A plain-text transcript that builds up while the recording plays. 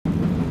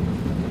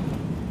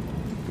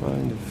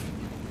mind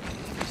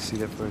if... See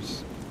that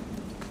first?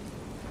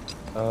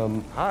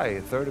 Hi,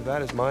 a third of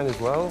that is mine as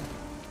well?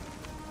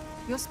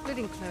 You're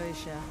splitting Chloe's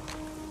share.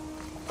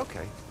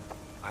 Okay.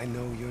 I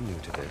know you're new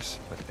to this,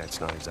 but that's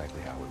not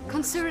exactly how it works.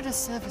 Consider it a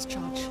service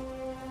charge.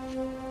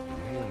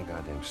 Hang on a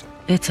goddamn second.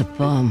 It's a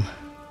bomb.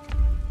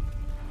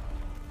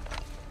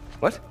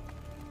 What?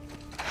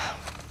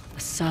 A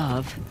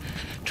Sav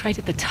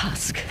traded the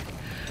Tusk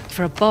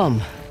for a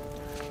bomb.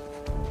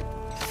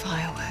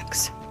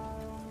 Fireworks.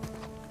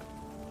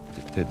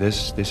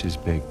 This is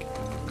big.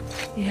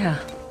 Yeah.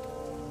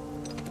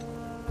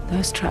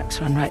 Those tracks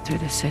run right through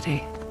the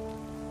city.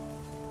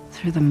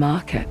 Through the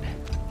market.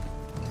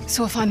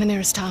 So we'll find the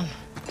nearest town.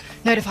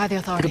 Notify the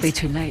authorities. It'll be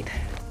too late.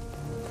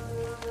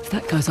 If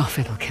that goes off,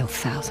 it'll kill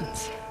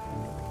thousands.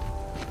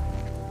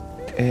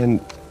 And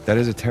that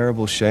is a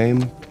terrible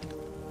shame.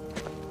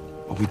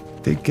 But we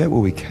did get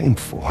what we came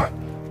for.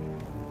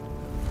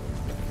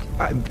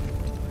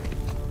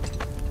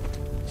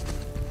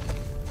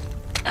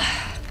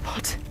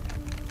 What?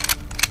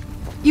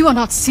 You are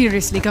not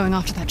seriously going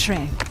after that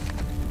train.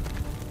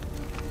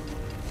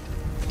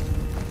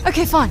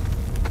 Okay, fine.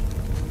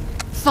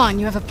 Fine,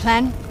 you have a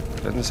plan?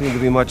 Doesn't seem to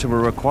be much of a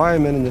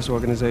requirement in this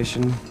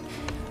organization.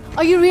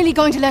 Are you really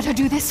going to let her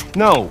do this?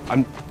 No,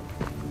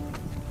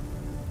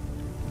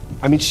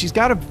 I mean, she's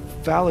got a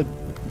valid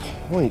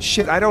point.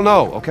 Shit, I don't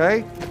know,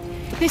 okay?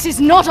 This is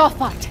not our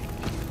fight.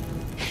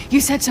 You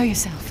said so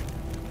yourself.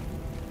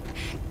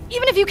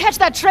 Even if you catch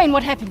that train,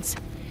 what happens?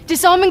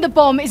 Disarming the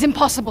bomb is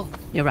impossible.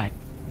 You're right.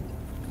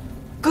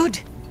 Good.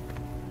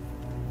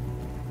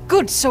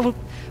 Good, so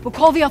we'll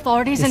call the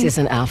authorities and... This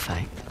isn't our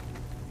fight.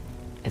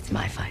 It's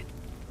my fight.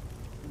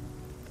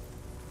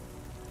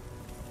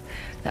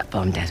 That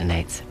bomb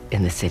detonates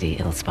in the city.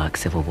 It'll spark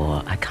civil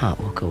war. I can't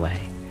walk away.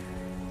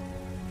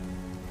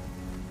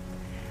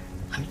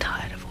 I'm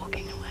tired of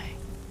walking away.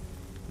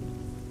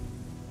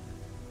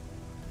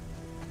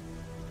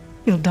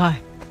 You'll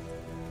die.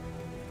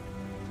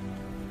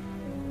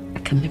 I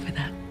can live with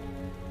that.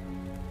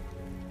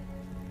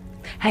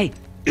 Hey.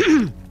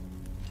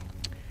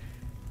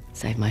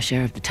 Save my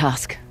share of the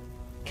Tusk.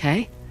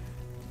 Okay?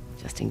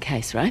 Just in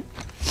case, right?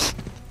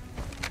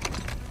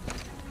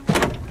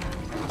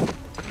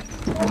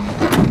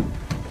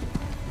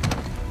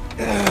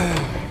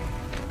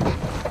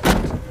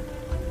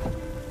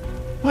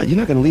 What? You're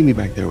not gonna leave me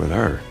back there with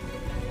her?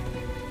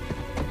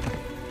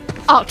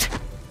 Out!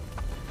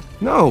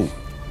 No!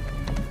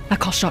 I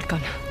call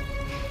shotgun.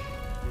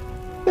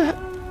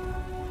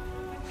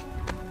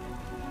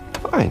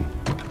 Fine.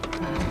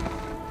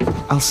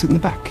 I'll sit in the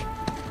back.